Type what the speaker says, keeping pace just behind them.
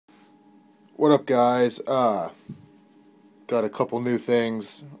What up, guys? Got a couple new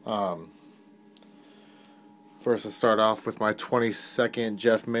things. First, let's start off with my 22nd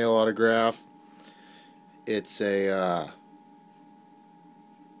Jeff Maehl autograph. It's a,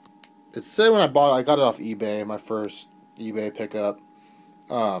 it said when I bought it, I got it off eBay, my first eBay pickup.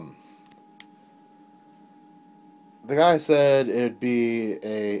 The guy said it'd be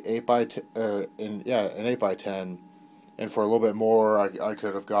a 8x10, an 8x10, and for a little bit more, I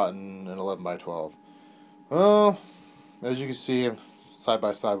could have gotten an 11x12. Well, as you can see, side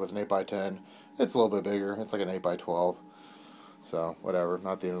by side with an 8x10, it's a little bit bigger. It's like an 8x12. So, whatever,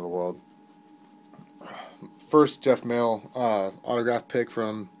 not the end of the world. First Jeff Maehl autograph pick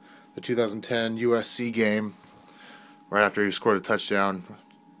from the 2010 USC game, right after he scored a touchdown.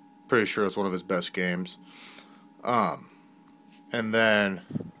 Pretty sure it's one of his best games. And then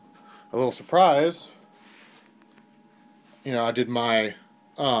a little surprise, I did my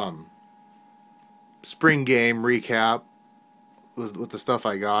spring game recap with the stuff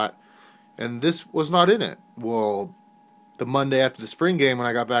I got, and this was not in it. Well, the Monday after the spring game, when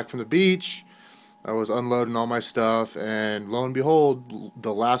I got back from the beach, I was unloading all my stuff, and lo and behold,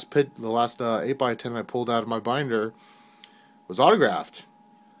 the last 8x10 I pulled out of my binder was autographed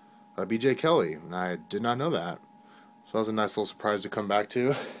by BJ Kelley, and I did not know that. So that was a nice little surprise to come back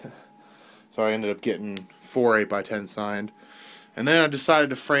to. So I ended up getting 4 8x10s signed. And then I decided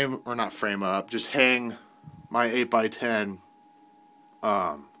to just hang my 8x10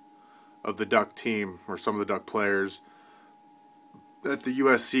 of the Duck team, or some of the Duck players, at the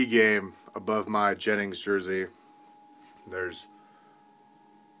USC game above my Jennings jersey. There's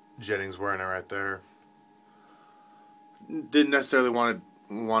Jennings wearing it right there. Didn't necessarily want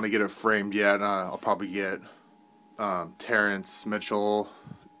to get it framed yet. I'll probably get Terrence Mitchell,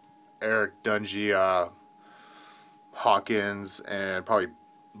 Eric Dungy, Hawkins, and probably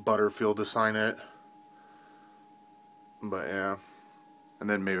Butterfield to sign it. But yeah, and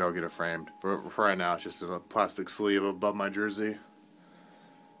then maybe I'll get it framed. But for right now, it's just a plastic sleeve above my jersey,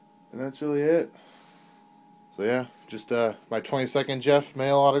 and that's really it. So yeah, just my 22nd Jeff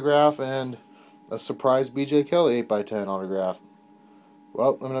Maehl autograph and a surprise BJ Kelley 8x10 autograph.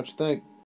 Well, let me know what you think.